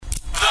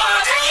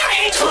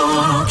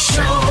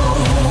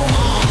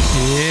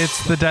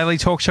It's the Daily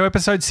Talk Show,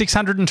 episode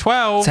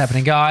 612. What's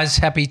happening, guys?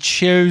 Happy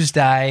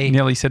Tuesday.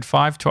 Nearly said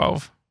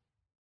 512.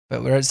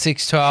 But we're at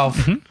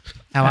 6:12.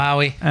 How are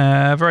we?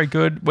 Very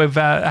good. We've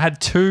had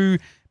two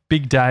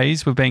big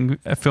days. We've been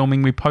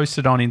filming. We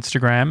posted on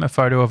Instagram a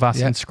photo of us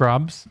in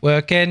scrubs.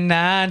 Working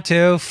 9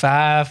 to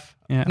 5.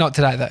 Yeah. Not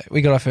today, though.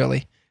 We got off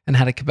early and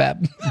had a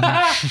kebab.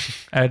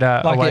 At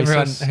like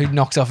Oasis. everyone who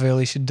knocks off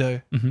early should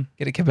do.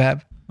 Get a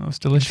kebab. That was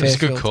delicious.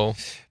 Fair Good call.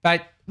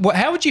 But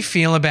how would you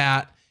feel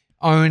about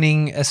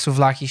owning a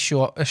souvlaki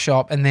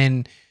shop and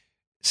then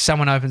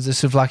someone opens a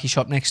souvlaki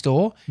shop next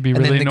door Be and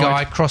really then the annoyed.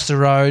 guy across the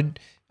road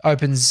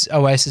opens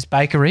Oasis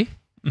Bakery,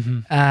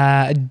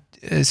 a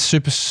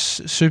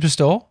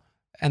superstore,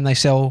 and they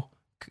sell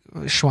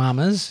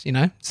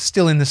shawarmas,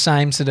 still in the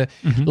same sort of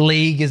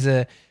league as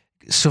a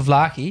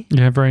souvlaki.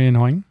 Yeah, very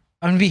annoying.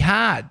 It'd be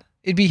hard.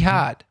 It'd be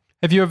hard.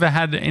 Have you ever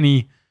had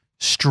any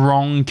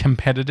strong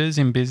competitors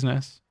in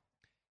business?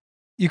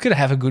 You could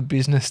have a good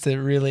business to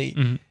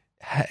really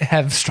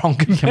have strong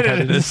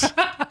competitors.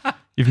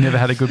 You've never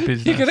had a good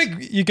business.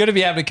 You got to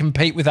be able to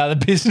compete with other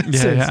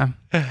businesses. Yeah.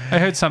 I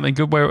heard something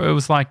good where it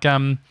was like you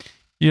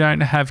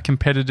don't have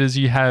competitors,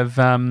 you have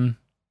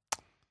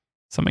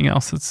something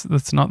else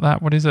that's not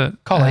that. What is it?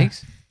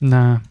 Colleagues?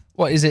 No.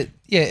 What is it?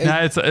 Yeah. No,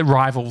 it's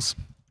rivals.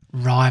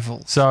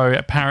 Rivals. So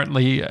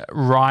apparently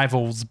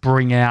rivals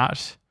bring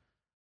out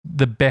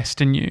the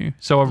best in you.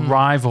 So a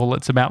rival,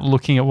 it's about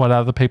looking at what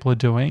other people are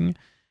doing,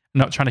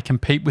 not trying to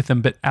compete with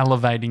them, but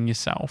elevating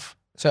yourself.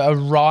 So a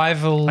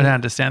rival. I don't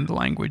understand the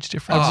language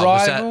difference. A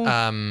rival? Was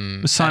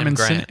that Simon Adam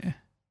Grant?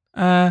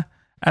 Sinek.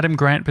 Adam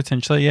Grant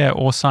potentially, yeah,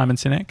 or Simon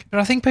Sinek.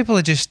 But I think people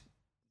are just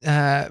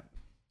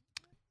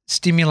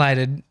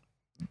stimulated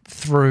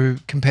through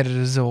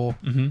competitors or.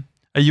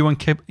 Are you a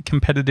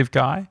competitive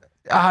guy?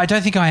 I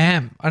don't think I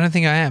am.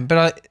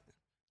 But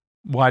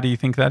Why do you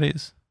think that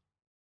is?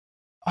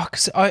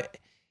 because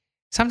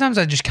sometimes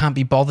I just can't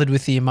be bothered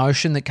with the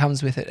emotion that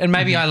comes with it, and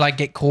maybe I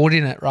get caught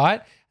in it, right?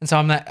 And so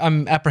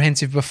I'm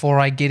apprehensive before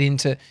I get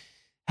into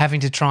having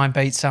to try and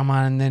beat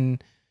someone, and then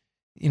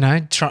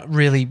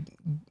really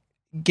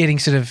getting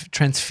sort of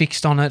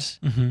transfixed on it.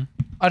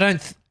 I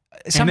don't.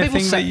 Some people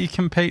Anything say that you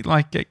compete,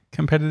 get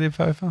competitive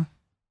over?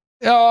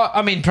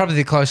 Probably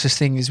the closest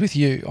thing is with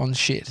you on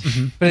shit,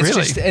 but it Really?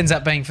 just ends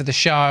up being for the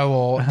show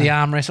or the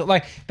arm wrestle.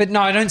 But no,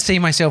 I don't see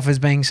myself as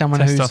being someone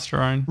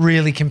Testosterone. who's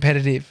really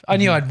competitive. I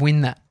knew I'd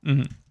win that,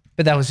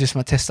 but that was just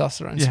my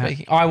testosterone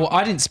speaking.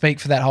 I didn't speak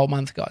for that whole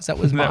month, guys. That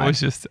was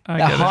just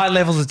the high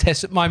levels of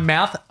test. My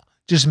mouth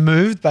just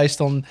moved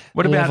based on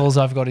the levels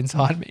I've got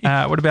inside me.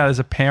 What about as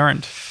a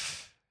parent?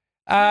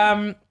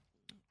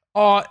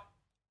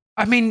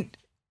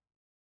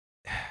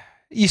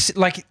 You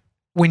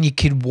when your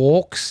kid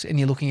walks and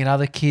you're looking at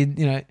other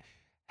kid,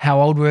 how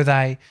old were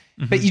they?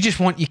 But you just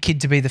want your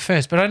kid to be the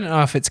first. But I don't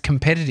know if it's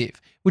competitive.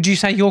 Would you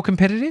say you're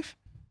competitive?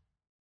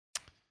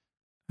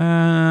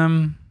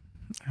 Am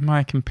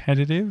I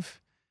competitive?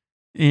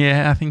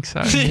 Yeah, I think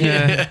so.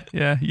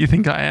 Yeah. You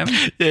think I am?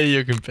 Yeah,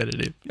 you're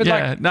competitive. But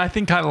No, I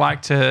think I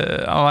like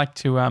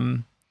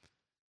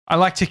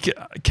to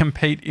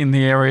compete in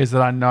the areas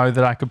that I know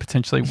that I could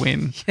potentially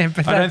win.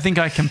 But I don't think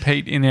I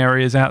compete in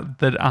areas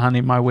that aren't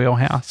in my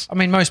wheelhouse.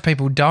 most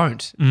people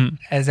don't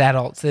as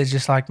adults. They're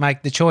just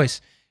make the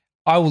choice.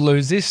 I will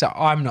lose this, so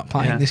I'm not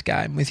playing this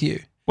game with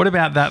you. What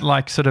about that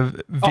sort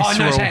of visceral... Oh,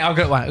 no, Shane, I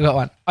got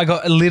one. I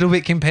got a little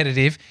bit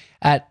competitive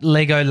at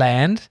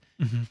Legoland.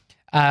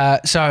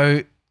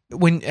 So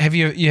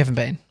you haven't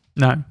been?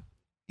 No.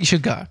 You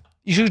should go.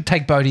 You should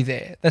take Bodhi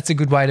there. That's a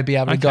good way to be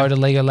able to go to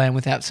Legoland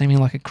without seeming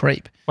like a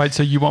creep. Wait,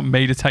 so you want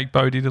me to take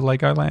Bodhi to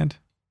Legoland?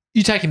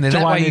 You take him there. Do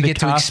That I way you need a get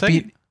to car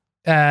experience. seat?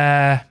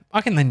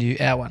 I can lend you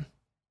our one.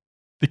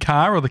 The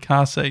car or the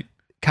car seat?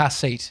 Car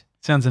seat.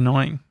 Sounds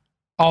annoying.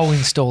 I'll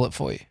install it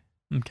for you.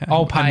 Okay.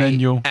 I'll pay. And then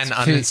you'll... And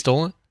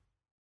uninstall it?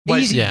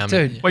 Wait, Easy, yeah,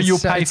 dude. Wait, you'll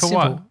It's pay for simple.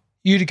 what?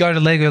 You to go to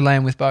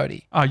Legoland with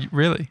Bodhi. Oh,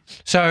 really?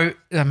 So, Wait,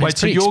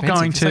 it's so pretty you're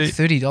expensive. going It's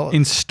to $30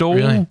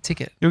 install...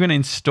 ticket. You're going to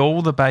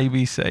install the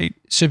baby seat.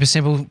 Super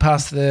simple.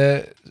 Pass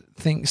the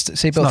thing, It's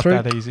seatbelt not through.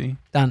 that easy.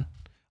 Done.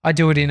 I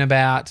do it in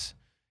about,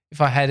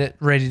 if I had it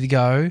ready to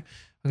go,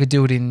 I could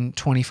do it in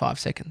 25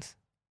 seconds.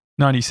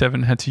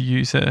 97 had to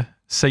use a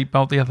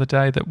seatbelt the other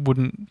day that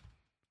wouldn't...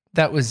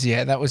 That was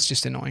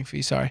just annoying for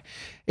you. Sorry.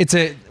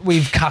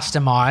 We've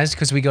customized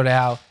because we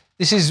got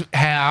this is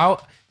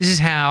how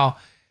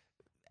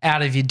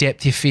out of your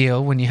depth you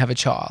feel when you have a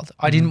child.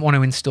 I didn't want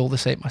to install the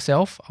seat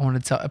myself. I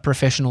wanted a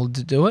professional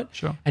to do it.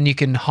 Sure. And you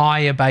can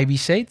hire baby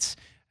seats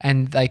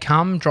and they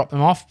come, drop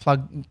them off, put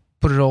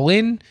it all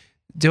in,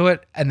 do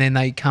it, and then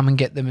they come and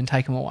get them and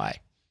take them away.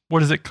 What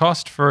does it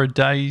cost for a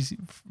day's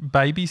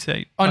baby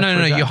seat? Oh, Like no,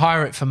 for a day? you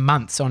hire it for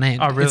months on end.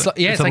 Oh, really? It's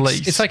It's a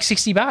lease. It's like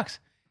 $60.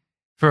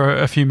 For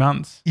a few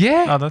months?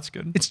 Yeah. Oh, that's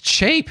good. It's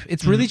cheap.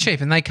 It's really cheap.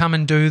 And they come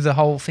and do the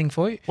whole thing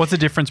for you. What's the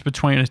difference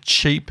between a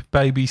cheap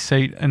baby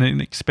seat and an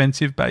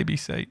expensive baby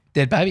seat?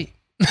 Dead baby.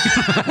 No,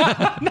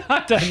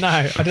 I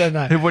don't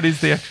know. What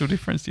is the actual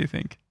difference, do you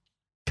think?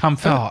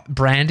 Comfort? Oh,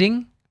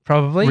 branding,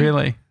 probably.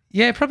 Really?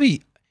 Yeah,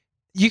 probably.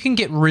 You can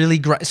get really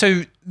great.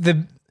 So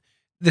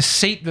the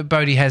seat that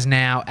Bodhi has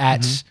now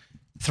at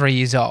 3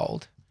 years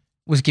old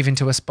was given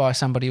to us by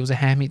somebody who was a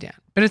hand-me-down.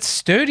 But it's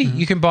sturdy.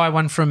 You can buy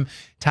one from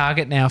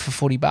Target now for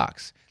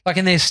 $40. Like,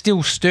 and they're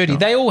still sturdy. Sure.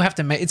 They all have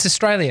to meet. It's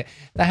Australia.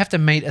 They have to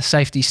meet a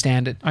safety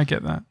standard. I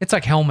get that. It's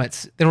like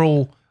helmets. They're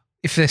all,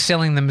 if they're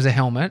selling them as a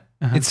helmet,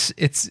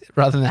 it's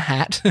rather than a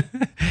hat.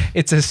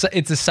 it's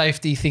a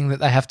safety thing that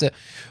they have to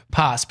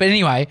pass. But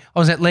anyway, I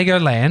was at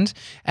Legoland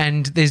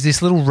and there's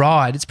this little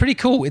ride. It's pretty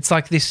cool. It's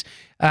like this.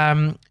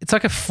 It's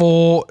like a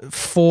four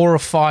or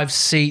five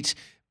seat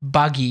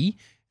buggy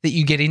that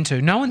you get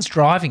into. No one's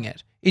driving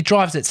it. It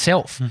drives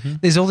itself.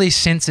 There's all these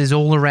sensors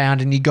all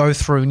around, and you go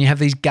through, and you have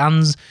these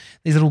guns,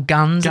 these little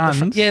guns. At the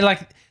front. Yeah,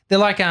 like they're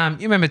like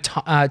you remember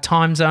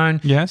Time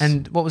Zone? Yes.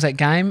 And what was that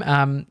game?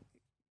 I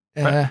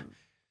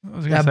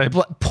was going to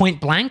say Point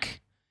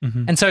Blank.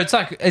 And so it's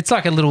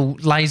like a little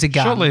laser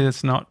gun. Surely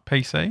it's not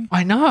PC.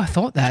 I know. I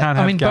thought that. Can't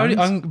I mean,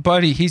 have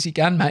Bodhi, here's your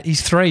gun, mate.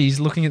 He's 3. He's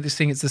looking at this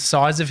thing. It's the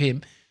size of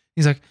him.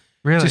 He's like,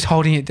 Really? just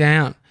holding it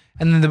down.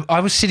 And then I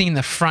was sitting in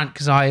the front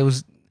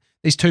because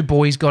these 2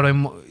 boys got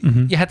him.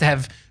 You had to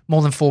have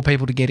more than 4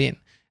 people to get in.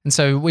 And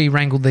so we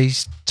wrangled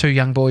these 2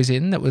 young boys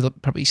in that were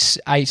probably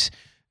 8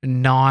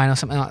 and 9 or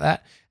something like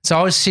that. So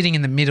I was sitting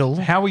in the middle.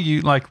 How were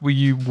you? Like, were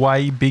you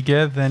way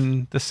bigger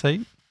than the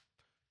seat?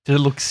 Did it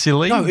look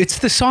silly? No, it's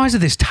the size of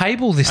this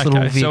table, this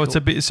little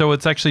vehicle. So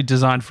it's actually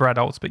designed for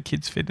adults, but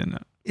kids fit in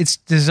it. It's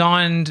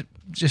designed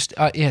just,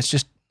 it's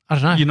just, I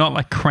don't know. You're not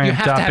like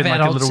cramped up in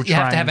like a little train. You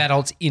have to have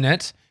adults in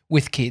it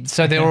with kids.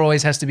 So there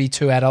always has to be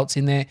 2 adults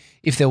in there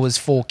if there was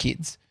 4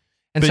 kids.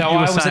 And But so you were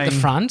I was at the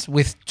saying- front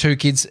with 2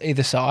 kids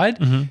either side.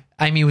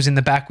 Amy was in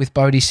the back with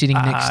Bodhi sitting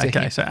next to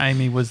Okay, him. so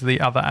Amy was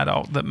the other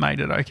adult that made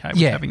it okay with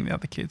Yeah. having the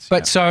other kids.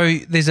 But so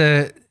there's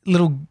a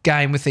little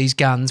game with these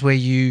guns where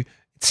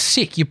it's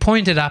sick. You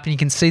point it up and you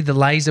can see the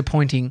laser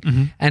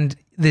pointing and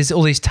there's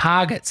all these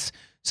targets.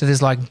 So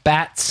there's like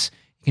bats,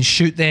 you can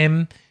shoot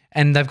them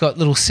and they've got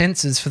little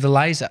sensors for the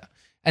laser.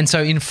 And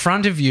so in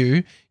front of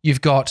you,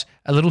 you've got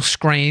a little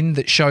screen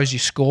that shows your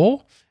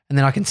score. And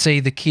then I can see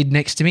the kid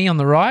next to me on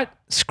the right,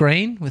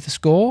 screen with the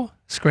score,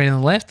 screen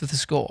on the left with the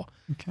score.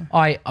 Okay.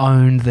 I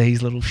owned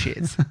these little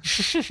shits.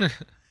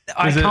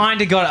 I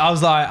kind of got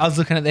it. I was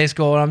looking at their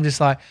score and I'm just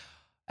like,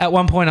 at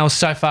one point I was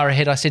so far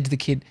ahead, I said to the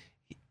kid,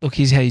 look,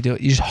 here's how you do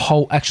it. You just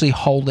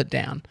hold it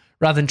down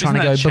rather than trying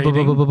to go. Isn't that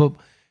cheating?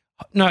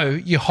 No,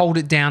 you hold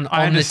it down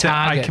on the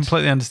target. I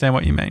completely understand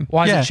what you mean.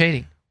 Why is it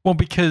cheating? Well,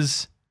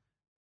 because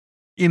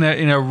in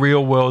a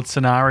real world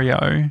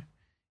scenario,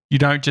 you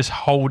don't just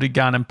hold a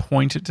gun and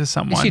point it to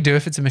someone. Yes, you do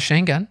if it's a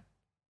machine gun.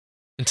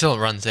 Until it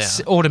runs out.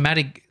 It's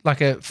automatic, like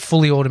a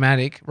fully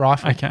automatic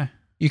rifle. Okay.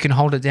 You can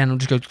hold it down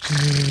and just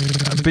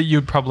go. But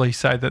you'd probably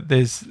say that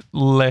there's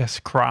less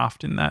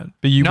craft in that.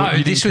 But you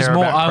didn't this was care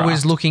more. about I was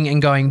craft. looking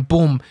and going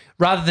boom,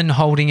 rather than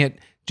holding it,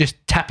 just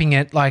tapping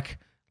it like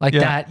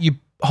that. You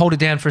hold it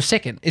down for a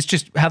second. It's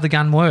just how the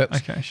gun works.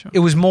 Okay, sure. It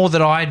was more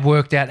that I'd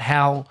worked out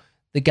how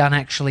the gun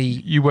actually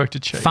You worked a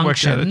cheat.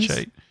 functions. Worked out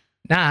a cheat.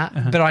 Nah,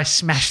 but I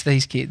smashed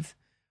these kids.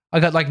 I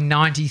got like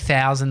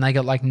 90,000. They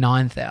got like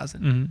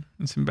 9,000.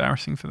 It's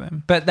embarrassing for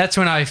them. But that's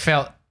when I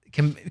felt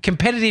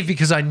competitive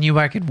because I knew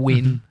I could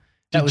win.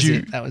 That was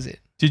it.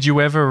 Did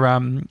you ever,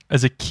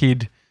 as a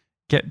kid,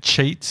 get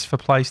cheats for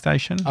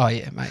PlayStation? Oh,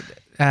 yeah, mate.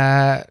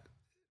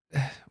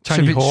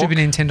 Tony Hawk? Super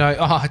Nintendo.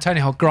 Oh, Tony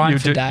Hawk.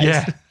 Grind for days.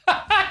 Yeah.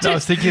 No, I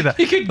was thinking that.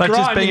 You could Like, just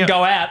grind being and a-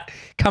 go out,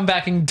 come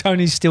back and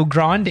Tony's still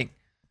grinding.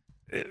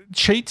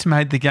 Cheats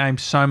made the game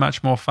so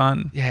much more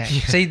fun. Yeah.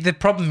 See, the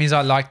problem is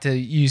I like to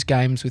use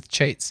games with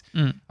cheats.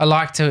 I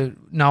like to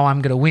know I'm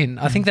going to win.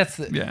 I think that's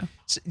the... Yeah.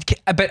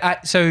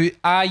 But so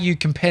are you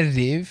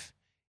competitive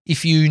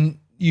if you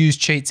use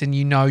cheats and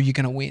you know you're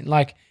going to win?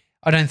 Like,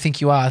 I don't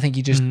think you are. I think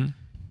you just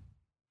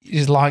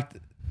like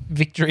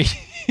victory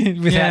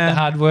without the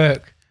hard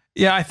work.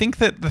 Yeah, I think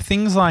that the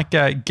things like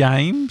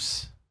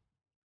games,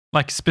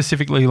 like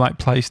specifically like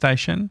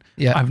PlayStation,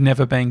 I've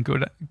never been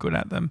good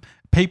at them.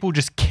 People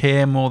just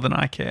care more than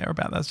I care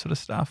about that sort of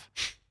stuff.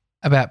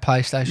 About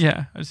PlayStation?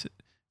 Yeah.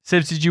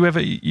 Sebs, did you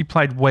ever, you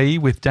played Wii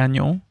with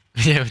Daniel?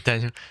 Yeah, with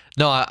Daniel.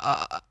 No,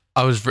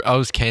 I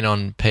was keen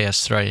on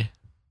PS3.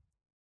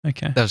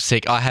 Okay. That was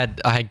sick. I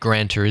had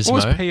Gran Turismo.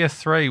 What was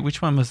PS3?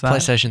 Which one was that?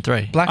 PlayStation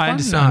 3. Black I one?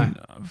 understand.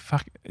 No.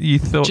 Fuck, you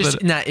thought Just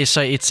that...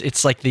 so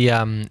it's like the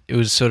it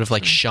was sort of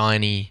like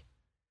shiny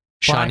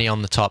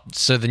on the top.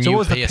 So the So new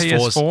what was the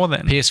PS4s PS4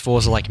 then?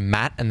 PS4s are like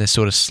matte and they're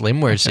sort of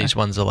slim, whereas these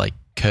ones are like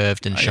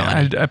curved and I shiny.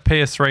 had a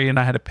PS3 and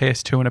I had a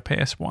PS2 and a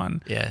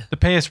PS1. Yeah. The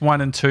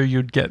PS1 and 2,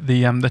 you'd get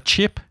the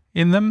chip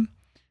in them,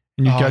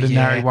 and you'd go to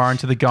Narrowwarren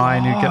to the guy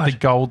and you'd get the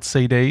gold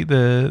CD,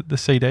 the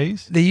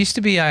CDs. There used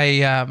to be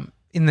a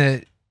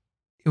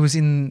it was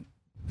in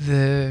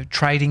the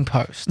trading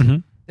post.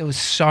 There was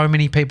so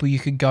many people you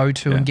could go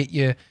to and get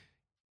your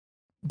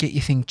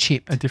thing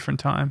chipped. A different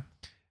time.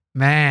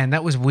 Man,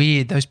 that was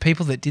weird. Those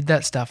people that did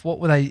that stuff, what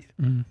were they?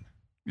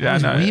 Yeah, I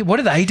know. Weird. What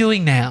are they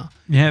doing now?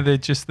 Yeah,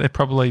 they're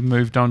probably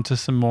moved on to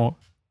some more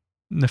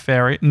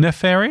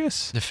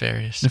Nefarious.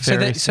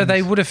 So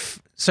they would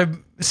have. So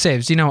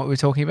Sebs, do you know what we're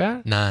talking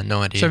about? Nah,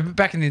 no idea. So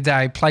back in the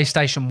day,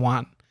 PlayStation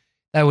 1,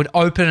 they would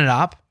open it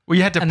up. Well,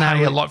 you had to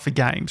pay a lot for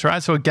games,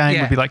 right? So a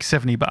game would be like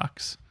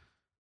 $70.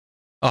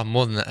 Oh,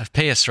 more than that.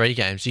 PS3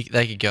 games,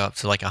 they could go up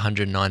to like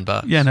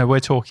 $109. Yeah, no, we're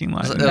talking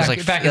like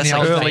back in the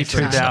early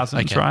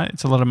 2000s, right?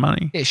 It's a lot of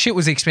money. Yeah, shit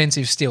was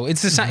expensive still.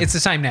 It's the same. It's the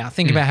same now.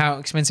 Think about how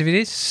expensive it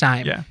is.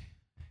 Same. Yeah.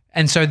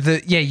 And so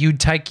you'd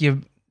take your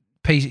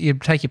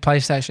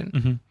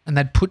PlayStation, and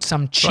they'd put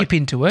some chip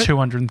into it,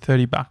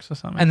 $230 or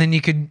something, and then you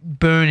could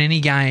burn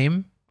any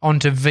game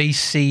onto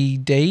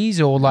VCDs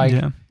or like.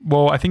 Yeah.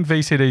 Well, I think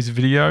VCDs,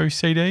 video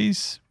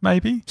CDs,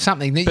 maybe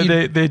something that.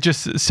 But they're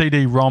just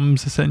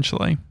CD-ROMs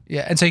essentially.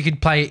 Yeah, and so you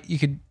could play. You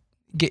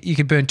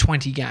could burn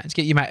 20 games.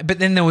 Get your mate. But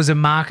then there was a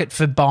market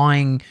for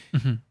buying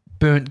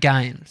burnt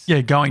games.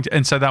 Yeah,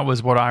 and so that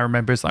was what I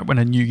remember is like when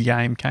a new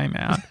game came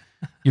out.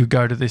 You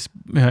go to this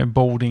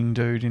balding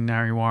dude in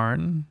Narre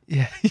Warren,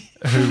 he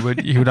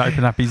would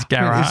open up his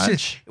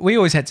garage. We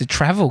always had to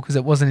travel because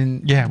it wasn't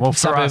in for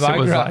us it was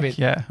like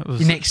it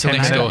was next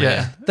door.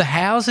 Yeah, the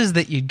houses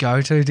that you'd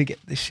go to get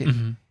this shit.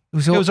 It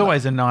was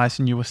always a nice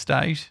new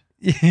estate.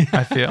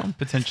 I feel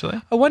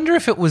potentially. I wonder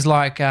if it was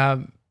like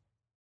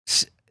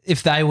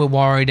if they were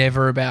worried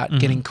ever about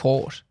getting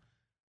caught.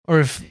 Or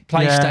if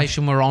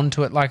PlayStation were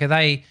onto it, like are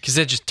they? Because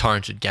they're just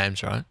torrented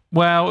games, right?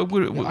 Well, I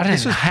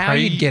don't know how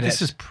you'd get it.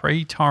 This is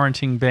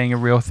pre-torrenting being a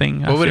real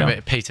thing. Well, would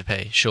it be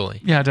P2P,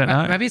 surely? Yeah, I don't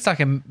know. Maybe it's like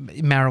a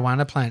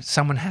marijuana plant.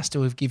 Someone has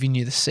to have given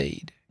you the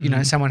seed. You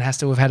know, someone has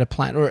to have had a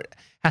plant, or it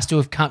has to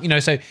have come. You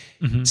know, so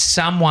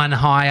someone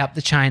high up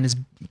the chain has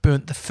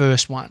burnt the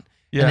first one,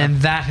 and then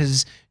that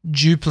has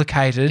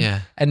duplicated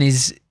and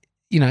is,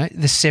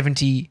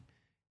 the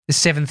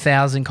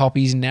 7,000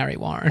 copies in Narre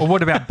Warren. Well,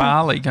 what about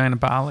Bali? Going to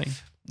Bali?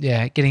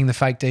 Yeah, getting the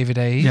fake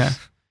DVDs. Yeah.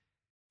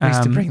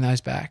 Needs to bring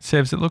those back.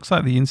 Sebs, it looks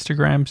like the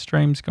Instagram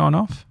stream's gone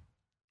off.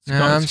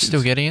 No, I'm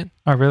still getting it.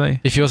 Oh, really?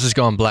 If yours has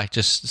gone black,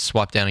 just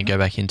swipe down and go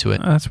back into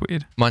it. Oh, that's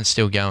weird. Mine's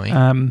still going.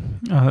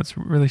 That's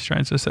really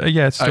strange. So,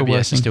 yeah, it's still OBS working.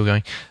 Is still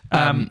going.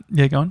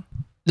 Yeah, go on.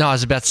 No, I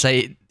was about to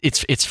say,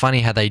 it's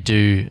funny how they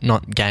do,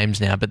 not games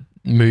now, but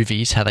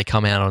movies, how they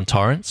come out on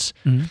torrents.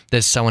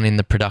 There's someone in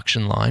the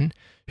production line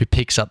who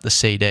picks up the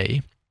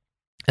CD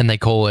and they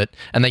call it,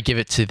 and they give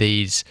it to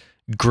these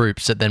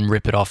groups that then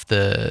rip it off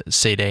the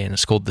CD, and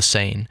it's called The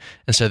Scene.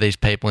 And so these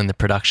people in the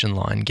production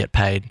line get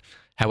paid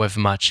however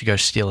much to go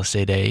steal a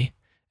CD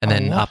and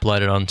then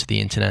upload it onto the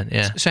internet.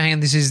 Yeah. So hang on,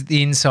 this is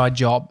the inside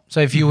job.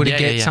 So if you were to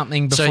get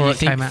something before it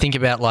came out. Think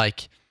about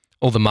like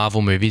all the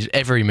Marvel movies,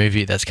 every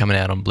movie that's coming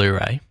out on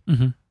Blu-ray,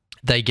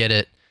 they get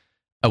it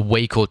a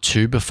week or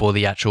two before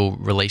the actual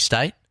release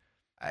date.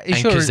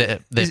 Because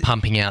they're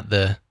pumping out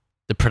the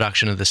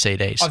production of the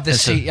CDs. Of the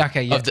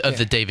of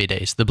the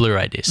DVDs, the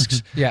Blu-ray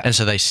discs. Yeah. And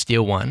so they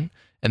steal one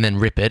and then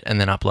rip it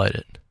and then upload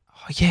it.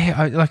 Oh,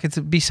 yeah. Like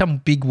it'd be some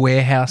big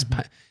warehouse.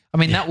 I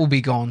mean, that will be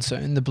gone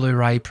soon, the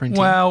Blu-ray printing.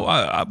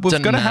 Well,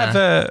 we've got to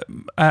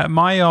have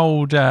my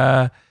old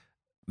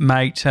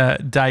mate,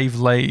 Dave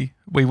Lee,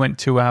 we went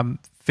to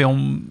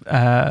film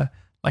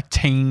like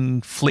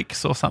teen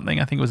flicks or something.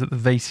 I think it was at the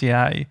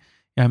VCA.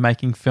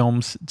 Making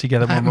films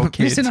together when we were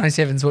kids. Mr.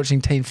 97's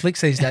watching teen flicks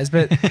these days,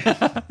 but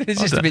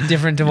it's just a bit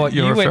different to what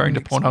you're referring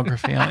to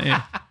pornography, aren't you?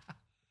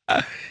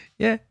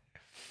 Yeah.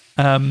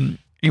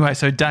 Anyway,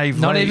 so Dave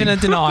Not Lee. even a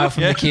denial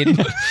from the kid.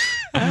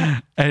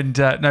 And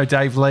no,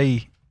 Dave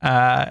Lee,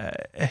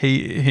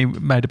 he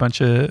made a bunch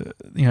of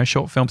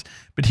short films,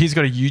 but he's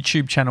got a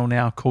YouTube channel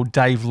now called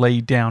Dave Lee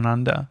Down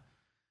Under,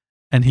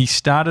 and he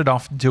started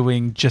off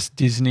doing just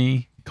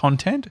Disney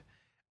content.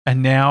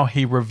 And now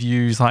he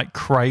reviews like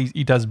crazy.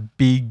 He does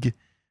big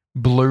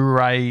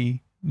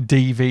Blu-ray,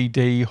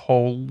 DVD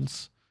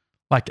hauls,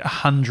 like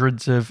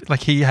hundreds of.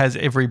 Like he has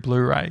every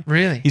Blu-ray.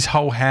 Really? His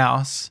whole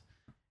house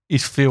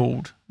is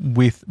filled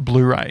with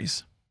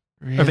Blu-rays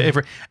of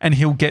every, and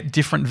he'll get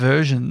different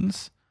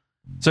versions.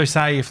 So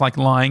say if like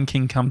Lion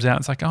King comes out,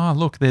 it's like, oh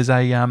look, there's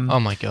a Oh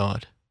my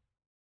god.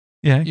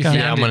 Yeah,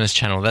 I'm on his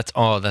channel. That's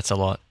a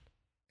lot.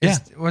 Yeah.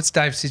 What's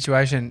Dave's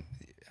situation?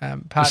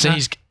 Partner?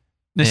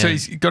 So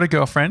he's got a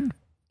girlfriend.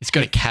 He's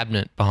got a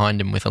cabinet behind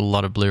him with a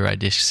lot of Blu-ray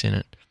discs in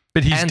it.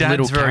 But his And dad's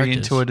little very characters.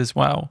 into it as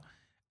well.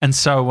 And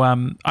so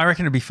I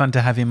reckon it'd be fun to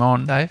have him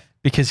on. Dave?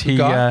 Because Good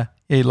guy?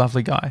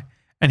 lovely guy.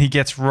 And he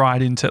gets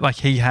right into, like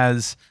he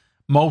has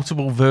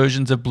multiple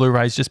versions of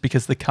Blu-rays just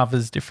because the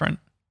cover's different.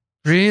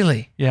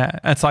 Really? Yeah.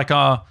 It's like,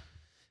 I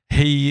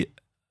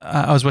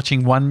was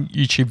watching one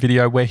YouTube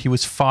video where he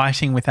was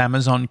fighting with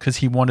Amazon because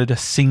he wanted a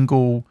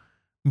single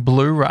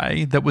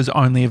Blu-ray that was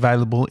only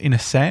available in a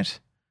set.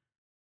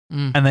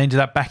 And they ended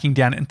up backing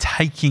down and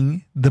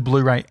taking the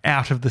Blu-ray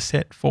out of the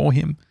set for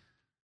him.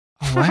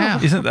 Oh, wow.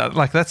 Isn't that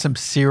like that's some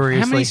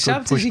seriously How many good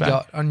subs has he pushback.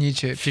 got on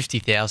YouTube?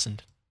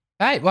 50,000.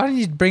 Hey, why didn't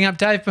you bring up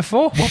Dave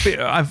before? Well,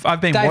 I've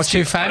been Dave's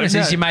watching. too famous.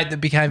 He's your mate that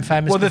became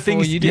famous Well, the before thing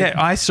is, you did.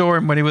 I saw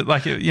him when he was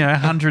like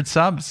 100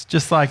 subs,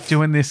 just like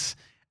doing this.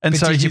 And But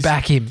so did you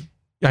back him?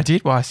 I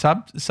did. Well, I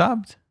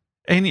subbed.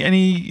 And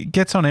he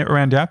gets on it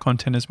around our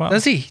content as well.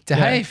 Does he?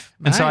 Dave.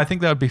 Yeah. And so I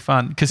think that would be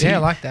fun because I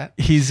like that.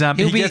 He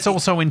gets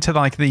also into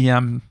like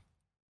the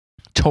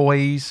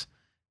toys,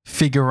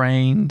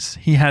 figurines.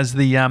 He has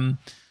the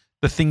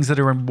things that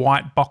are in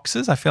white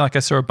boxes. I feel like I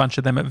saw a bunch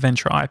of them at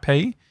Venture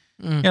IP.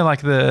 Yeah,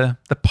 like the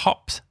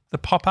pop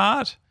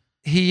art.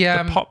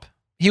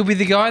 He'll be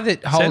the guy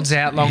that holds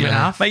out long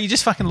enough. Mate, you're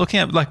just fucking looking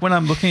at, like, when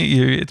I'm looking at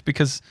you, it's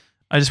because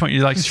I just want you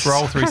to like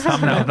scroll through his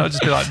thumbnail, not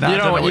just be like, nah,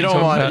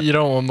 you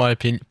don't want my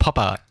opinion. Pop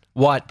art,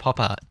 white pop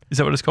art. Is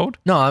that what it's called?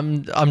 No,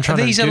 I'm trying.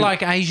 These are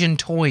like Asian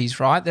toys,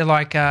 right? They're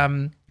like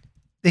they're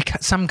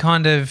some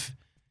kind of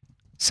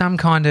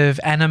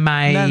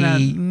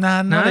anime.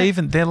 No, not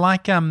even. They're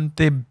like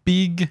they're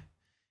big.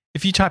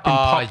 If you type in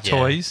pop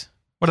toys.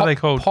 What are they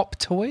called? Pop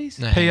toys?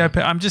 No, P-O-P.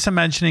 I'm just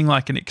imagining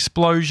like an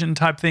explosion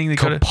type thing. They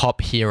called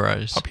Pop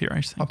Heroes. Pop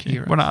Heroes. Thank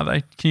you. What are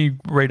they? Can you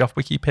read off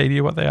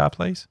Wikipedia what they are,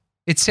 please?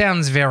 It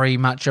sounds very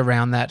much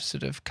around that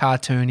sort of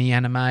cartoony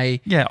anime.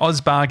 Yeah, Oz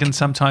Bargain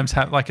sometimes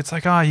have like, it's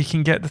like, oh, you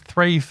can get the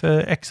 3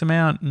 for X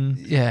amount, and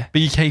but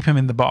you keep them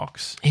in the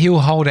box. He'll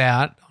hold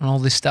out on all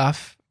this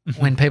stuff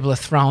when people are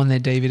throwing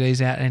their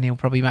DVDs out, and he'll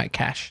probably make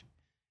cash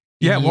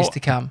in years to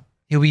come.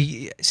 He'll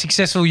be a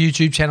successful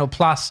YouTube channel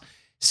plus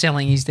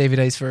selling his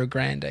DVDs for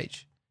 $1,000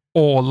 each.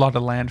 Or a lot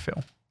of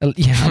landfill.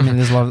 Yeah, I mean,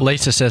 there's a lot of...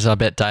 Lisa says, I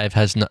bet Dave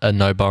has a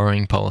no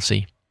borrowing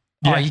policy.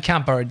 Yeah. Oh, you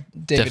can't borrow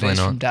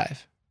DVDs from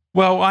Dave.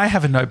 Well, I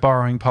have a no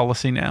borrowing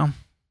policy now.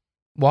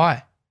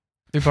 Why?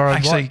 Who borrowed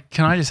Actually, what?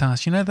 Can I just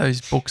ask, you know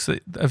those books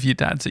of your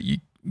dad's that you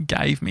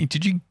gave me,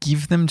 did you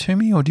give them to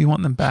me or do you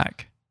want them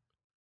back?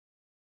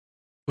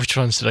 Which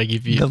ones did I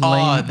give you?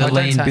 The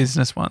lean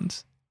business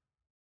ones.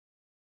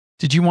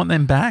 Did you want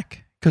them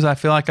back? Because I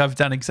feel like I've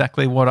done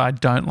exactly what I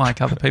don't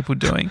like other people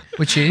doing.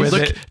 Which is?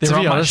 Look, they're to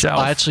on be my honest, shelf.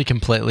 I actually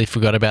completely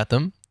forgot about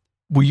them.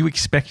 Were you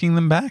expecting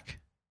them back?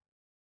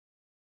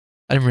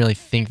 I didn't really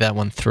think that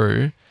one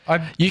through.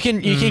 You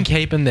can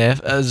keep them there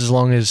as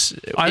long as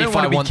I don't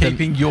want to be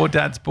keeping your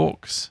dad's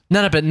books.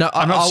 No,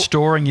 I'm not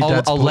storing your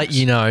dad's books. I'll let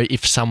you know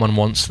if someone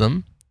wants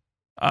them.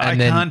 I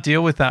can't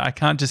deal with that. I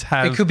can't just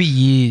have... It could be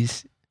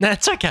years. No,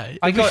 it's okay.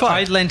 I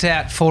lent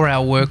out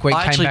 4-hour work week.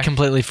 I actually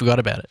completely forgot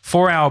about it.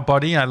 4-hour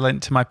body, I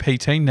lent to my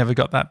PT, never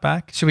got that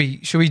back. Should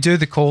we do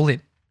the call in?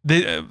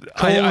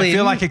 I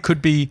feel like it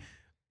could be...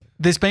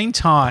 There's been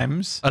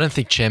times... I don't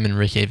think Chairman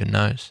Rick even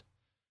knows.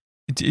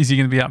 Is he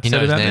going to be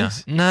upset about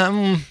this?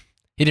 No,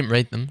 he didn't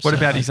read them. What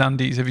about his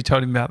undies? Have you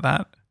told him about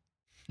that?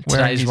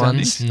 Today's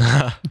ones? No.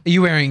 Are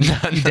you wearing your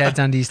dad's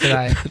undies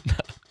today? No.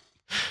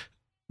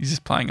 He's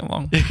just playing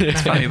along.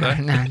 It's funny though.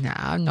 No,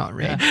 I'm not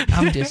red.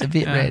 I'm just a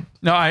bit red.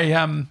 No,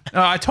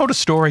 I told a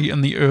story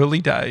in the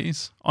early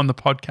days on the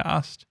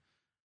podcast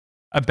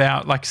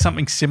about like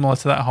something similar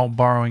to that whole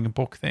borrowing a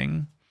book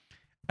thing.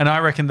 And I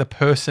reckon the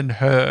person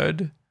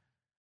heard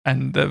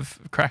and they've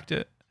cracked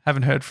it.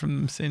 Haven't heard from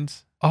them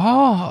since.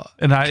 Oh,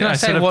 and can I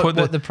say sort of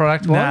what the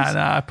product was?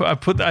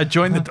 I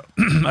joined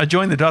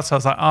the dots. I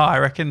was like, I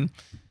reckon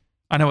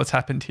I know what's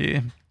happened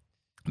here.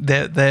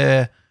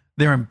 They're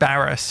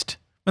embarrassed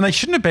when they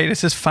shouldn't have been.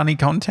 It's just funny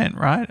content,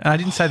 right? And I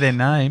didn't say their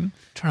name.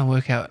 I'm trying to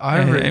work out.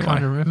 I really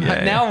kind of remember.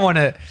 Yeah. Now I want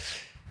to.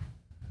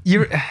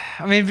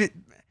 I mean,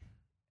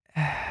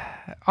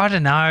 I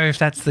don't know if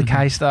that's the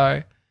case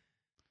though.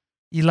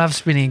 You love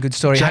spinning a good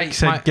story. Jake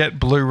said, "Get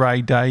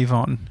Blu-ray Dave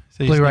on."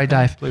 Blu-ray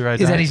Dave. Blu-ray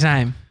Dave. Is that his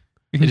name?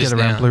 You can get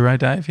around Blu-ray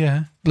Dave,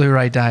 yeah.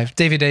 Blu-ray Dave.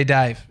 DVD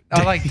Dave.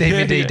 I like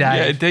DVD Dave.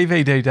 Yeah,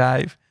 DVD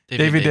Dave.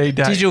 DVD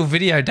Dave. Digital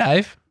video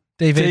Dave.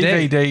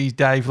 DVD. DVD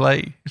Dave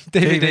Lee.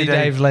 DVD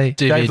Dave Lee.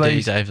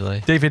 DVD Dave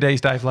Lee.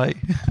 DVD's Dave Lee.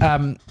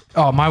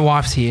 My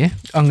wife's here.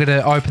 I'm going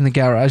to open the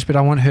garage, but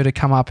I want her to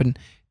come up and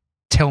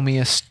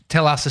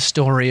tell us a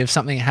story of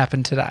something that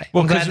happened today.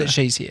 Well, I'm glad that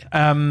she's here.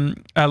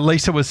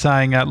 Lisa was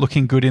saying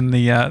looking good in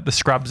the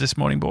scrubs this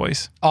morning,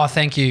 boys. Oh,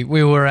 thank you.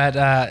 We were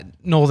at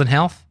Northern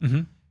Health.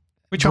 Mm-hmm.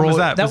 Which one was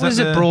that? That was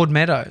at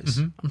Broadmeadows.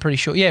 Mm-hmm. I'm pretty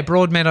sure. Yeah,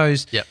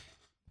 Broadmeadows. Yep.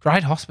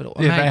 Great hospital.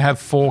 Yeah, they have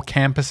 4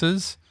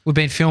 campuses. We've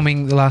been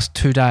filming the last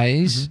 2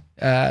 days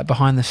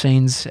behind the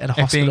scenes at a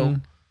hospital.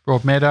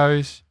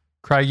 Broadmeadows,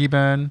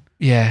 Craigieburn.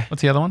 Yeah.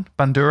 What's the other one?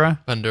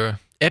 Bandura.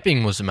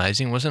 Epping was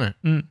amazing, wasn't it?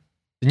 Mm.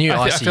 The new ICU.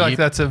 I feel like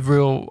that's a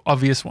real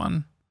obvious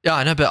one. Yeah,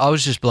 I know, but I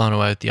was just blown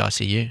away with the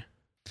ICU.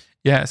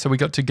 Yeah, so we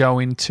got to go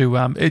into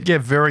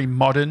very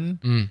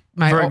modern,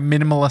 very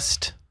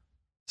minimalist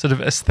sort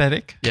of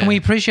aesthetic. Can we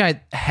appreciate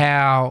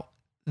how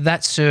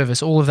that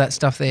service, all of that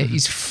stuff there,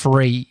 is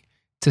free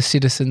to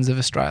citizens of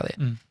Australia?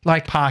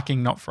 Like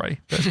parking, not free.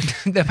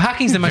 The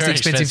parking's the most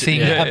expensive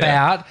thing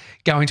about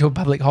going to a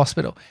public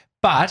hospital,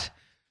 but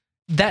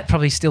that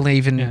probably still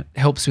even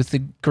helps with the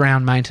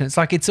ground maintenance.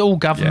 Like it's all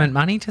government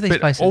money to these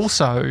places.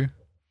 Also,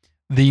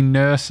 the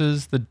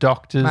nurses, the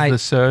doctors, the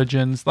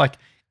surgeons. Like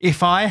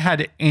if I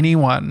had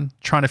anyone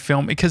trying to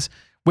film, because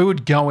we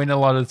would go in a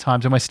lot of the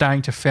times and we're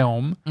staying to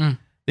film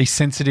these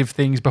sensitive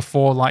things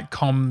before like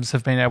comms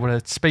have been able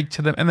to speak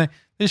to them, and they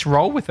just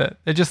roll with it.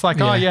 They're just like,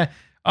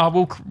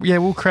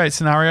 we'll create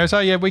scenarios. Oh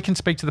yeah, we can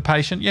speak to the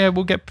patient. Yeah,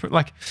 we'll get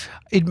like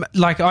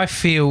I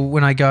feel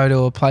when I go to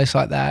a place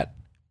like that,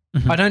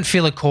 I don't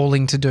feel a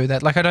calling to do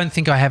that. Like, I don't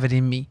think I have it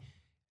in me.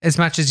 As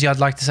much as I'd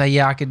like to say,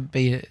 yeah, I could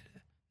be a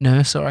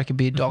nurse or I could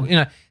be a dog,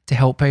 to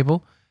help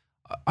people.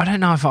 I don't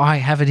know if I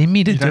have it in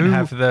me to You do. don't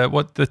have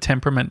the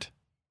temperament.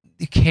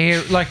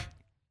 Care. Like,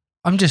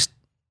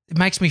 it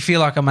makes me feel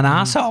like I'm an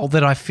asshole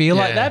that I feel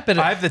like that. But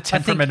I have the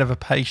temperament of a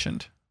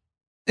patient.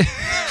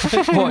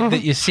 what,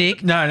 that you're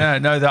sick? No,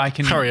 that I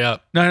can Hurry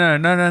up. No,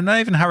 not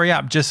even hurry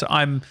up. Just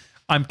I'm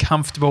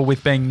comfortable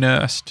with being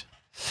nursed.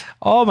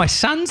 Oh, my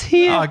son's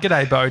here. Oh,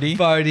 g'day, Bodie.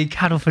 Bodie,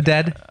 cuddle for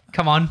dad.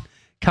 Come on.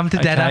 Come to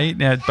dad. Okay,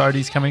 now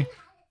Bodie's coming.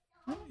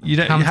 You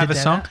have a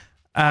song?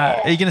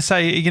 Are you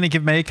going to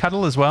give me a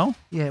cuddle as well?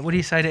 Yeah, what do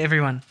you say to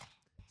everyone?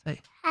 Say,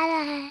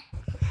 Hello.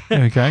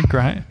 There we go,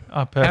 great.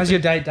 Oh, perfect. how's your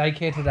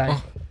daycare today?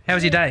 How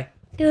was your day?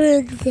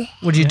 Good.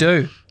 What did you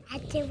do?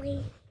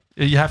 Actually,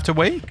 You have to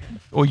wee?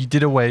 Or you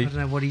did a I wee? don't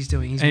know what he's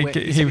doing. He's He- wet.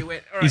 he- He's a bit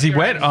wet. All right, Is he you're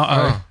wet?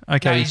 right.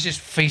 Okay. No, he's just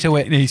feet are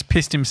wet. He's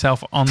pissed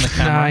himself on the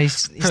camera. No,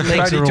 his legs Bodie,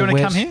 are do you all want to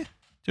wet. come here? Do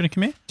you want to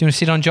come here? Do you want to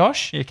sit on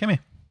Josh? Yeah, come here.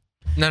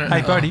 No.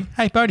 Hey, Bodie.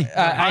 Hey, Bodie.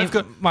 I've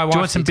got. my Do wife. you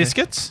want some needs it.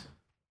 biscuits?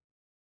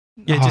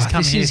 Yeah, just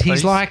come here, He's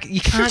please. like,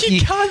 you can't.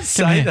 You can't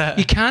say that.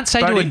 You can't say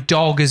to a Bodie.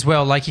 dog as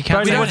well. Like, you can't.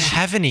 Bodie, say, We what- don't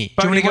have any. do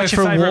you want to go what's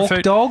for your a favourite walk,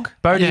 food? dog?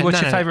 Bodie, Yeah, what's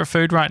no, your no. favourite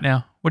food right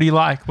now? What do you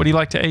like? What do you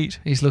like to eat?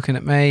 He's looking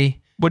at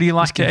me. What do you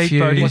like to eat,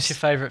 confused. Bodie? What's your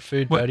favourite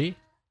food, What- Bodie?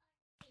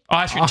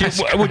 Ice cream.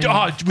 Ice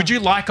Would you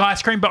like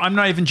ice cream? But I'm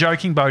not even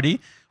joking, Bodie.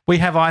 We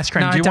have ice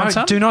cream. No, do you want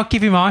some? do not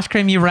give him ice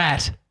cream, you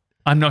rat.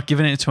 I'm not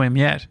giving it to him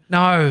yet.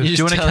 No. You're you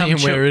just wanna telling come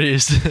him where it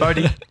is.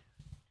 Bodie,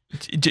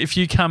 if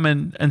you come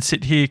and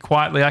sit here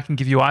quietly, I can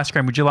give you ice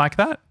cream. Would you like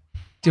that?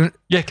 Do you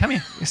Yeah, come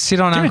here. want,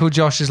 sit on Uncle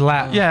Josh's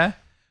lap. Yeah.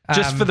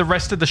 Just for the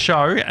rest of the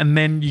show, and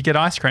then you get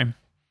ice cream.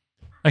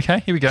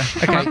 Okay, here we go.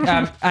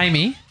 Okay,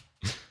 Amy,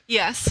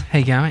 Yes. how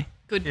you going?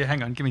 Yeah,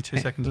 hang on. Give me 2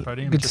 seconds,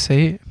 Bodie. I'm Good to just-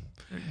 see you.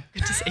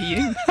 Good to see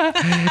you.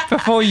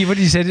 Before you, what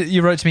you said,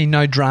 you wrote to me,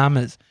 no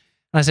dramas.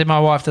 And I said, my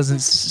wife doesn't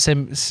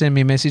send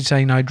me a message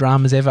saying no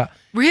dramas ever.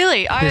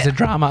 Really? There's a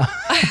drama.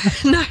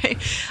 No.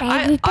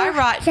 I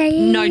write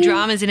no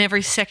dramas in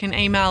every second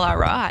email I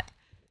write.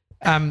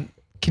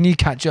 Can you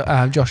cut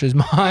Josh's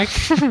mic?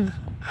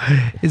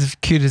 As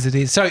cute as it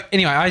is. So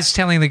anyway, I was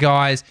telling the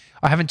guys,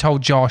 I haven't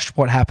told Josh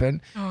what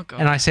happened. Oh, God.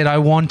 And I said, I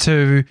want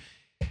to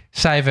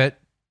save it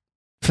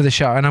for the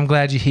show. And I'm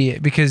glad you're here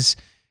because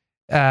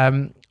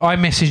I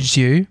messaged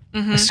you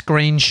a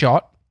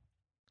screenshot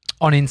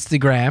on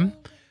Instagram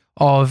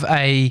of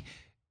a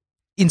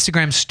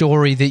Instagram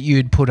story that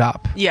you'd put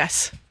up.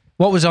 Yes.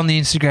 What was on the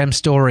Instagram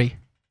story?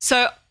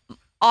 So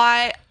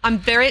I'm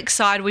very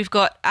excited. We've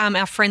got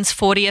our friend's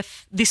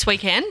 40th this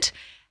weekend,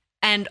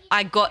 and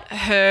I got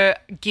her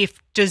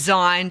gift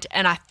designed,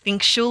 and I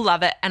think she'll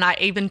love it. And I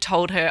even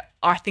told her,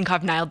 I think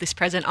I've nailed this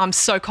present. I'm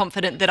so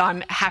confident that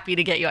I'm happy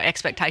to get your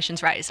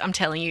expectations raised. I'm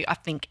telling you, I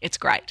think it's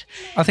great.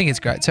 I think it's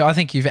great. So I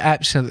think you've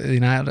absolutely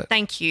nailed it.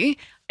 Thank you.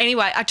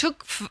 Anyway, I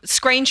took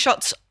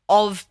screenshots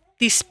of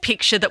this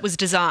picture that was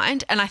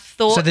designed, and I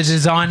thought... So the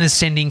designer's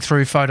sending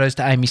through photos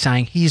to Amy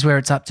saying, here's where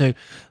it's up to.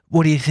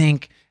 What do you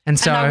think? And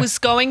so I was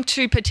going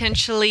to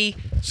potentially...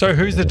 So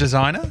who's the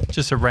designer?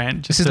 Just a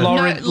rant. This is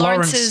Lauren. No,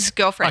 Lawrence's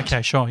girlfriend.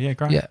 Okay, sure. Yeah,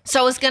 great. Yeah. So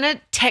I was going to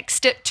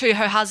text it to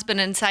her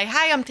husband and say,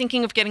 hey, I'm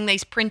thinking of getting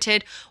these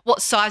printed.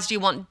 What size do you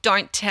want?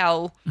 Don't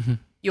tell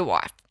your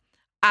wife.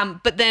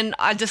 But then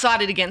I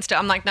decided against it.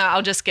 I'm like, no,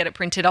 I'll just get it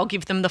printed. I'll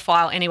give them the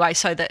file anyway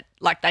so that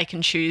like they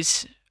can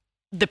choose.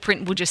 The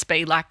print will just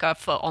be like a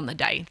for on the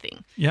day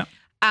thing. Yeah.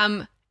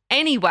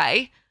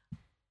 Anyway,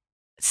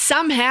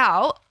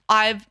 somehow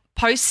I've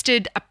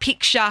posted a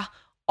picture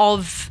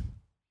of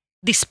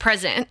this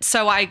present.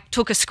 So I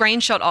took a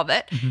screenshot of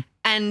it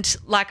and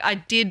like I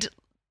did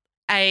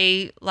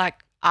a like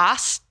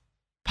Arse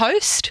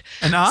post.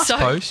 An ass So-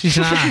 post. She's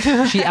an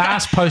ass. She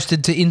ass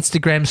posted to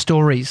Instagram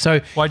stories. So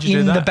Why'd you do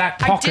in that? the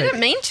back I pocket, didn't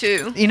mean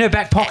to. in her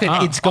back pocket,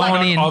 Oh, it's gone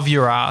not in. of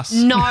your ass.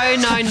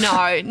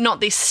 No, not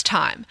this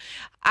time.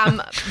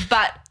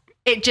 But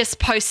it just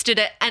posted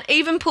it and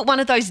even put one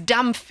of those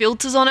dumb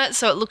filters on it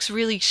so it looks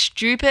really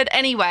stupid.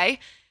 Anyway,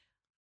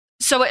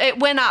 so it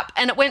went up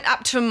and it went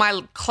up to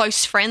my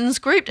close friends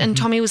group and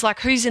Tommy was like,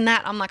 who's in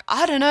that? I'm like,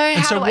 I don't know. And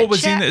How so do what I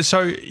was check? in it?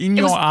 So in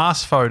your was-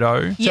 ass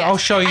photo, Yes. I'll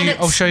show you- And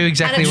it's- I'll show you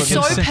exactly and it's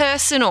what so you said.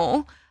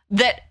 personal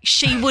that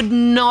she would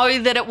know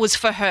that it was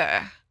for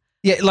her.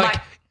 Yeah, like,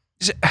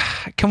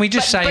 can we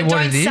just say but what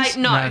don't it is?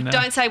 say no, No.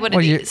 don't say what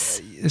Well, it you-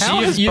 is.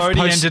 how has you've Bodie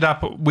posted- ended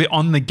up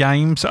on the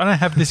games? I don't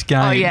have this game.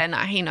 Oh yeah, no,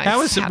 he knows.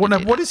 How is it? how to What,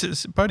 do what that.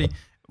 is it, Bodie?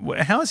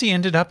 How has he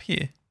ended up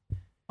here?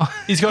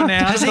 He's gotten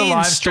out Has of the he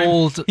live stream.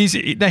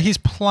 installed- He's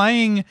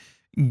playing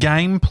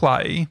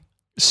gameplay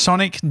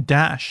Sonic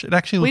Dash. It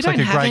actually We looks like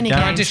don't a have great any game.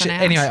 games. Just, on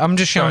ours. anyway, I'm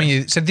just showing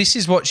Sorry. you. So this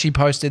is what she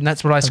posted, and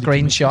that's what I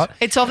screenshot.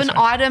 It's of an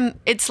item.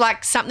 It's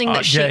like something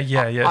that she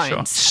yeah, sure.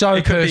 owns. So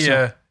It could be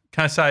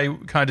personal.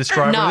 can I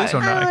describe No. what it is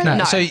or no? Okay. No,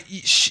 No. so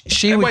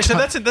she would. Wait, so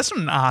that's not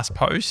an ass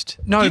post.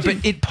 no, Give but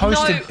him- it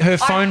posted. her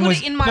phone I put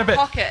was. it in my No, but-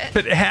 pocket.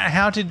 But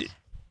how did?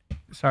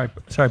 Sorry,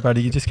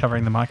 buddy. You're just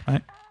covering the mic,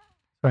 mate.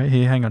 Sorry,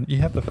 here, hang on. You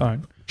have the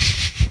phone.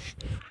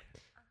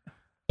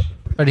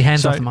 But he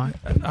hands So- off the mic.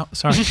 Oh,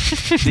 sorry.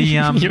 The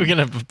You were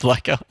going to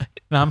black eye.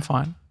 No, I'm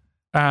fine.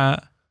 Do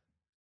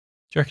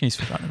you reckon he's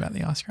forgotten about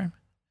the ice cream?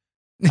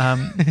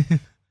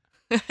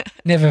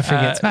 Never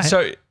forgets, mate.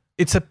 So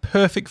it's a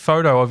perfect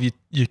photo of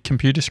your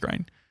computer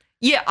screen.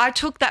 Yeah, I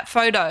took that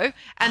photo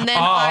and then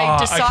Oh, I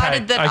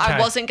decided okay, that I okay.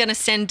 wasn't going to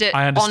send it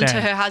I on to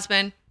understand. her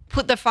husband,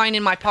 put the phone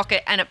in my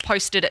pocket and it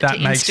posted it That to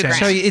makes Instagram.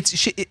 sense.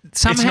 so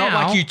somehow It's not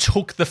like you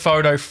took the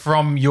photo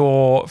from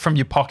your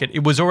pocket.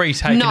 It was already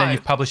taken No. and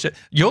you've published it.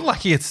 You're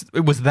lucky it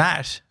was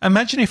that.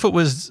 Imagine if it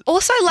was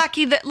Also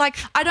lucky that, like,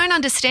 I don't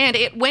understand.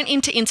 It went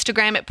into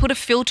Instagram, it put a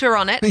filter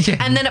on it, Yeah.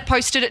 and then it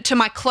posted it to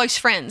my close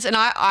friends. And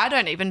I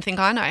don't even think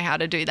I know how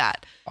to do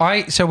that.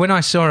 So when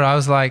I saw it, I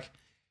was like,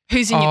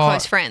 Who's in your Oh,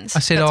 close friends? I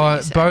said, That's what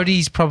you said.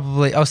 Bodie's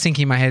probably. I was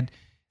thinking in my head,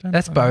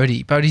 that's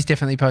Bodie. Bodie's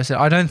definitely posted.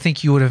 I don't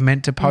think you would have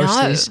meant to post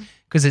No. this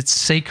because it's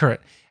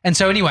secret. And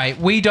so anyway,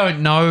 we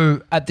don't know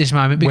at this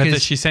moment because whether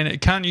she sent it.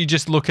 Can't you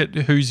just look at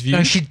whose view?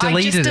 no, she I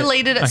deleted just it.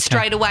 deleted it Okay.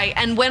 straight away.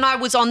 And when I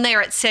was on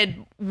there, it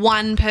said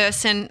one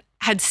person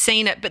had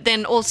seen it, but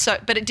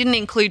it didn't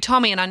include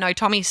Tommy, and I know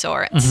Tommy saw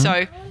it.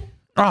 So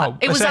oh,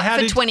 it was so up how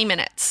for did- 20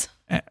 minutes.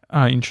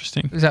 Oh,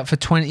 interesting. It was up for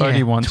 20,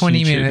 Bodie wants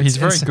 20 YouTube. minutes. He's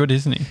very and so, good,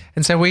 isn't he?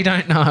 And so we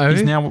don't know.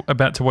 He's now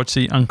about to watch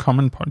the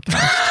Uncommon podcast.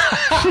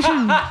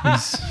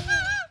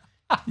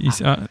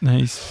 he's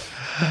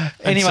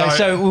Anyway,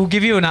 so we'll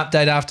give you an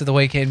update after the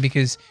weekend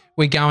because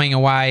we're going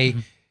away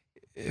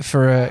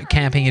for a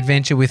camping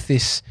adventure with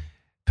this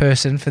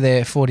person for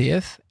their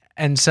 40th.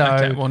 And so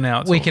Okay, well,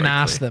 now it's we all can very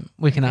ask clear. them.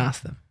 We can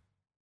ask them.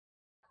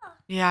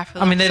 Yeah, I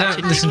feel I mean, like they such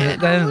don't a listen. dickhead.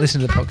 They don't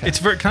listen to the podcast. It's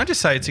very. Can I just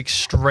say it's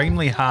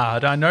extremely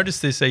hard. I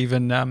noticed this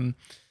even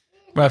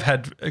where I've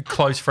had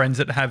close friends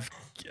that have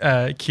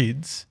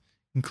kids,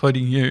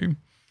 including you.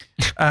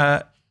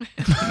 No,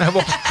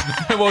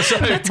 well, so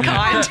That's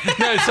kind.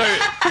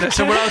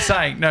 so what I was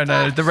saying.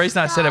 No. The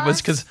reason I said it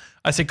was because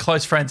I said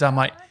close friends. I'm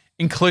like,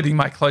 including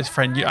my close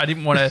friend. I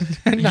didn't want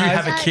to. You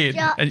have a kid.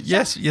 And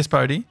yes,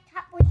 Bodie.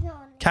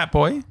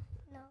 Catboy.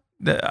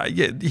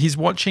 Yeah, he's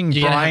watching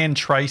You're gonna Brian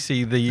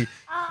Tracy, the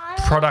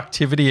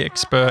productivity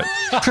expert,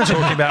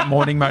 talking about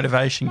morning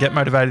motivation. Get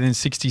motivated in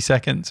 60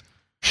 seconds.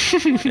 Are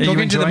you Talk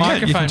into the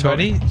enjoying it? You microphone, can talk.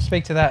 buddy.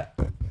 Speak to that.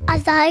 I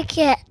like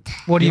it.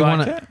 What do You you like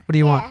want? it? What do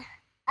you want?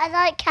 I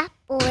like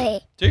Catboy.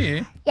 Do you?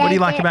 Yeah, What do you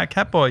like yeah. about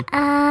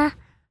Catboy?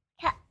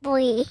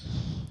 Catboy.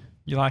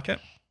 You like it?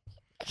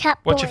 Catboy.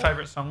 What's your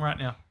favourite song right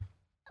now?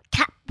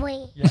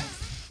 Catboy.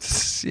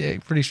 Yeah,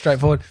 pretty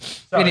straightforward.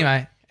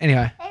 Anyway.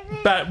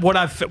 But what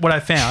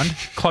I've found,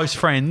 close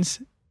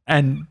friends,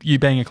 and you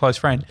being a close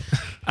friend,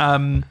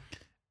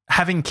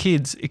 having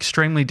kids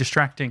extremely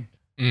distracting.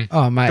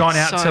 Oh, mate. Gone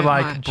out So to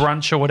like much.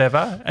 brunch or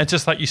whatever, it's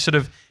just like you sort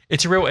of,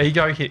 it's a real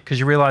ego hit because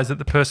you realise that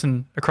the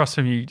person across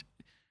from you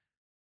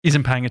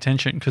isn't paying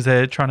attention because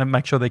they're trying to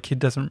make sure their kid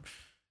doesn't,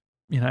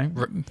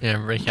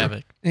 Wreak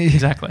havoc.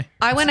 exactly.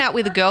 I went out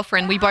with a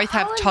girlfriend. We both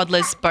have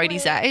toddlers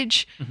Bodie's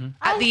age.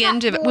 At the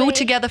end of it, we were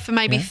together for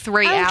maybe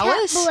 3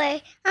 hours.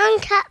 I'm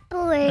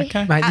Catboy.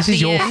 Okay. Mate, this At is the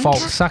your end. fault.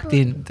 Sucked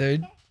in,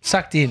 dude.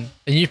 Sucked in.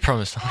 And you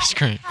promised ice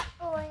cream.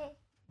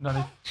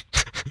 No,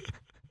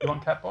 you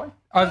want Catboy?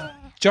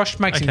 Josh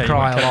makes Okay, him you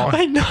cry a want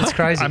lot. Catboy. It's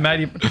crazy. I made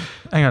him.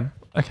 Hang on.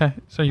 Okay,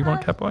 so you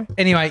want Catboy?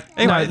 Anyway,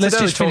 Anyway, it's a let's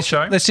daily just talk finish.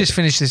 show. Let's just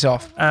finish this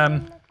off.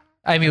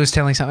 Amy was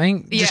telling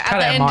something. Yeah, Just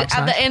cut our mics. at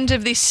the mate. end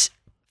of this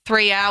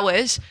 3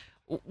 hours,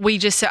 we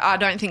just said, I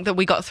don't think that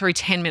we got through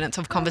 10 minutes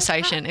of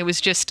conversation. It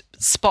was just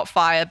spot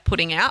fire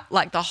putting out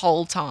like the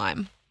whole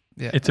time.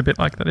 It's a bit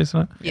like that, isn't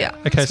it? Yeah.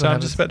 Okay, so what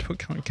I'm just about to put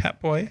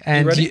Catboy. Are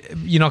And you ready?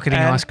 you're not getting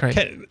And ice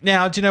cream.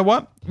 now, do you know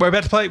what? We're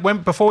about to play.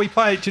 Before we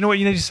play, do you know what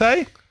you need to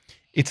say?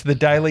 It's the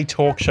Daily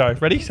Talk Show.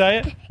 Ready? Say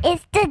it.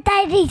 It's the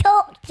Daily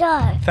Talk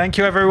Show. Thank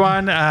you,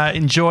 everyone.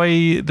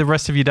 Enjoy the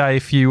rest of your day.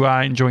 If you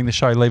are enjoying the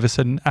show, leave us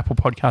an Apple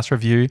Podcast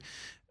review,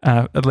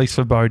 at least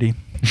for Bodie.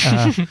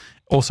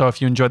 Also,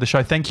 if you enjoyed the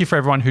show, thank you for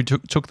everyone who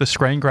took the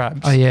screen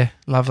grabs. Oh, yeah.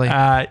 Lovely.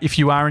 If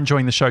you are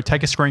enjoying the show,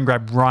 take a screen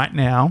grab right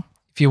now,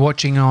 if you're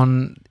watching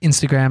on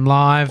Instagram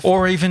Live,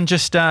 or even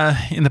just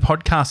in the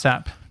podcast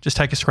app. Just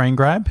take a screen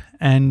grab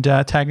and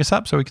tag us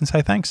up so we can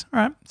say thanks. All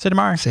right. See you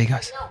tomorrow. see you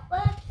guys. Not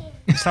working.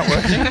 It's not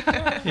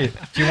working. Here,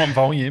 do you want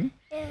volume?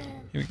 Here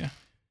we go.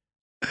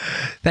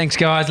 Thanks,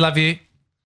 guys. Love you.